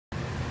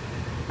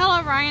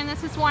Hello Ryan,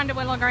 this is Wanda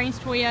with LaGrange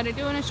Toyota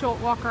doing a short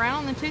walk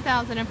around on the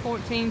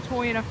 2014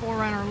 Toyota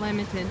 4Runner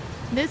Limited.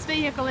 This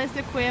vehicle is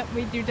equipped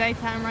with your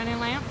daytime running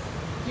lamps,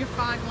 your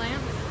fog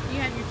lamps, you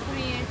have your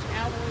 20-inch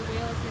alloy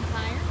wheels and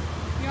tires,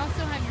 you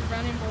also have your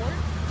running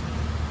boards,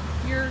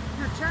 your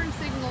turn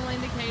signal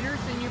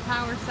indicators and your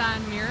power side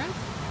mirrors.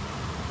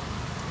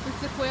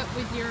 It's equipped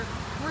with your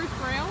roof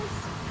rails,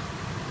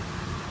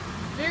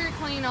 very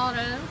clean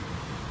auto.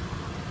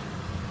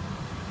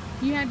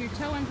 You have your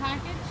towing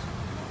package,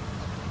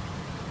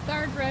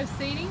 third row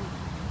seating,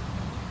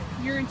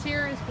 your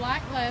interior is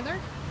black leather,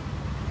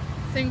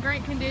 it's in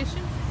great condition.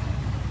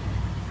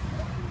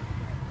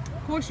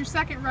 Of course your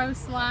second row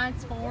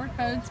slides forward,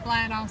 folds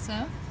flat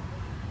also.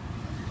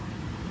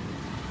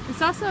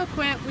 It's also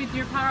equipped with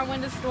your power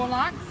window door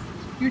locks,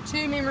 your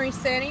 2 memory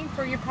setting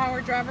for your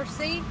power driver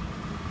seat.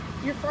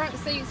 Your front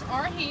seats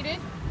are heated.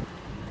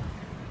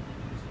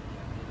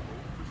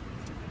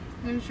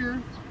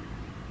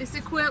 It's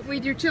equipped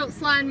with your tilt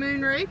slide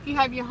moonroof. You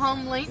have your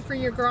home link for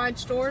your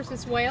garage doors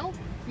as well.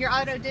 Your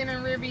auto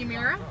dimming rear view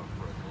mirror.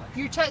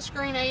 Your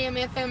touchscreen AM,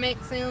 FM,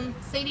 XM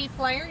CD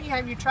player. You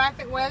have your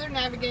traffic, weather,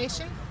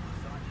 navigation.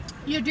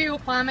 Your dual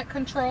climate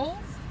controls.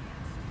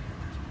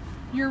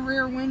 Your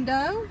rear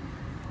window.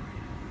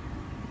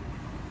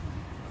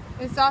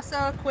 It's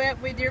also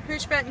equipped with your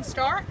push button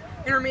start,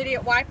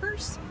 intermediate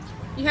wipers.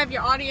 You have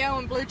your audio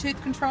and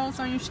Bluetooth controls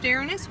on your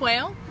steering as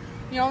well.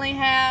 You only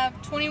have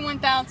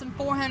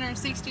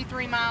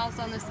 21,463 miles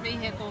on this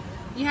vehicle.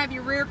 You have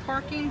your rear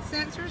parking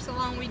sensors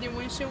along with your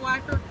windshield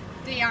wiper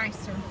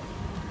de-icer.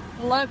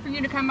 I'd love for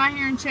you to come by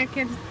here and check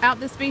out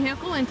this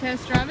vehicle and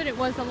test drive it. It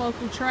was a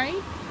local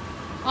trade.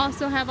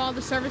 Also have all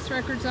the service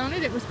records on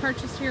it. It was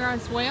purchased here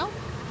as well.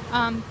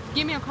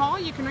 Give me a call.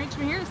 You can reach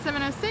me here at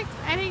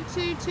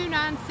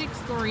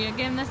 706-882-2963.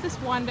 Again, this is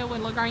Wanda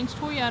with LaGrange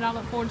Toyota. I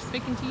look forward to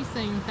speaking to you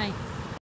soon. Thanks.